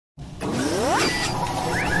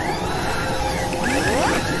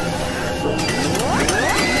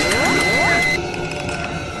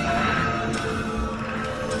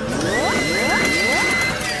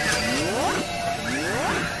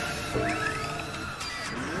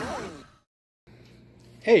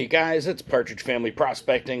Hey guys, it's Partridge Family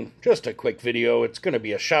Prospecting. Just a quick video. It's going to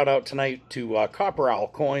be a shout out tonight to Shoutout Owl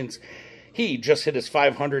Coins. He just hit his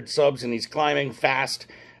 500 subs and he's climbing fast.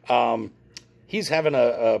 He's having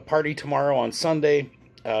a party tomorrow on Sunday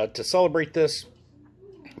to celebrate this.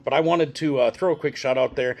 But I wanted to throw a quick shout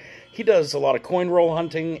out there. He does a lot of coin roll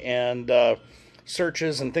hunting and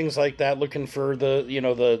searches and things like that, looking for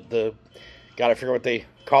the gotta figure what they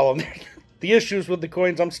call them. The issues with the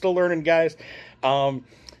coins. I'm still learning, guys.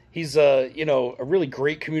 He's a really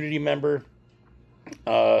great community member,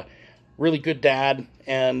 really good dad,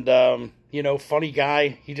 and funny guy.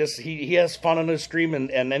 He has fun on his stream,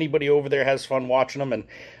 and anybody over there has fun watching him, and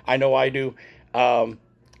I know I do. So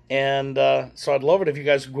I'd love it if you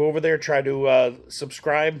guys would go over there, try to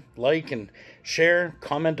subscribe, like, and share,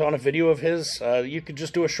 comment on a video of his. You could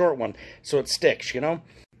just do a short one so it sticks,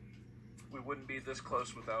 We wouldn't be this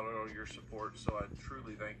close without all your support, so I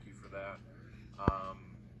truly thank you for that.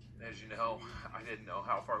 As you know, I didn't know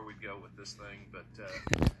how far we'd go with this thing, but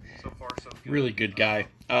so far so good. Really good guy.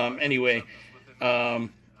 Anyway,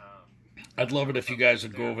 I'd love it if you guys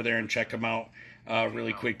would go over there and check him out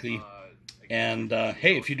really quickly. And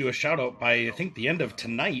hey, if you do a shout out by I think the end of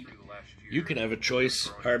tonight, you could have a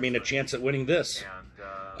chance at winning this.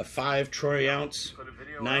 A 5 troy ounce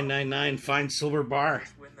 999 fine silver bar.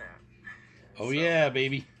 Oh yeah,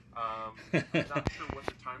 baby.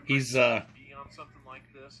 He's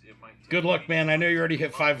good luck, man. I know you already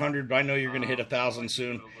hit 500, but I know you're gonna hit 1,000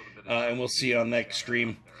 soon. And we'll see you on next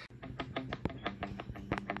stream.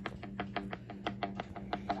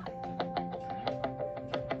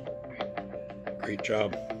 Great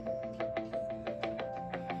job.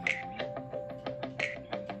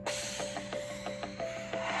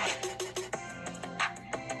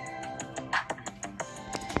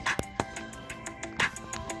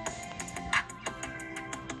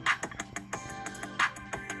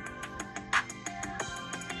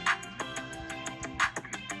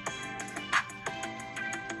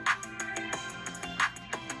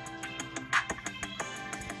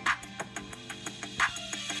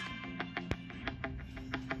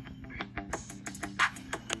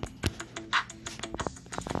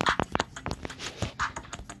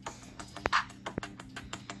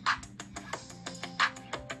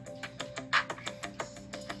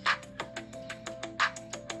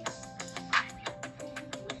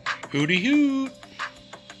 Hooty hoot!